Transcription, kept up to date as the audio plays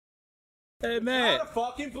Hey, man. Not a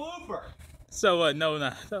fucking blooper. So,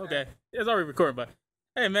 no. Okay. It's already recording, but...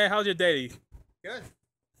 Hey, man, how's your day? Good.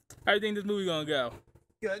 How do you think this movie gonna go?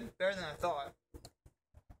 Good. Better than I thought.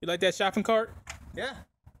 You like that shopping cart? Yeah.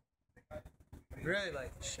 Really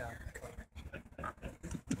like the shopping cart.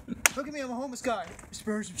 Look at me, I'm a homeless guy.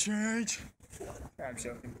 Spare some change. I'm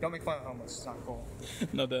joking. Don't make fun of homeless. It's not cool.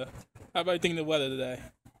 No, duh. How about you thinking of the weather today?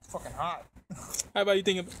 It's fucking hot. How about you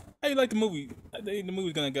thinking... How you like the movie? How do you think the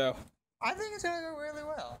movie's gonna go? I think it's gonna go really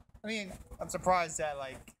well. I mean, I'm surprised that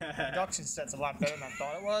like the production set's a lot better than I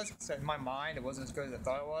thought it was. So in my mind, it wasn't as good as I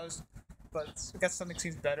thought it was. But I guess something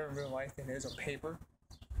seems better in real life than it is on paper.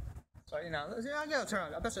 But you know, I guess it'll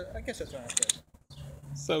turn out good.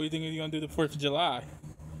 So, you think you're gonna do the 4th of July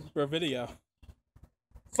for a video?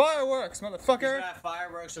 Fireworks, He's motherfucker! gonna have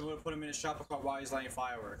fireworks, so we'll put him in a shopping cart while he's lighting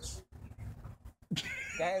fireworks.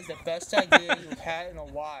 That is the best idea you've had in a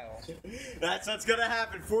while. That's what's gonna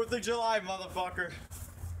happen. 4th of July, motherfucker.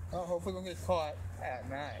 Well, hopefully we don't get caught at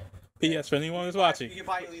night. P.S. for anyone who's watching, You can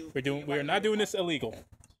buy illegal- we're not doing this illegal.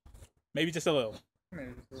 Maybe just a little.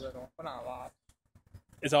 Maybe just a little, but not a lot.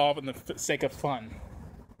 It's all for the sake of fun.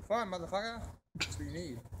 Fun, motherfucker. That's what you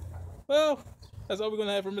need. Well, that's all we're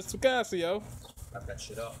gonna have for Mr. Macasieb. Wrap that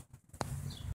shit up.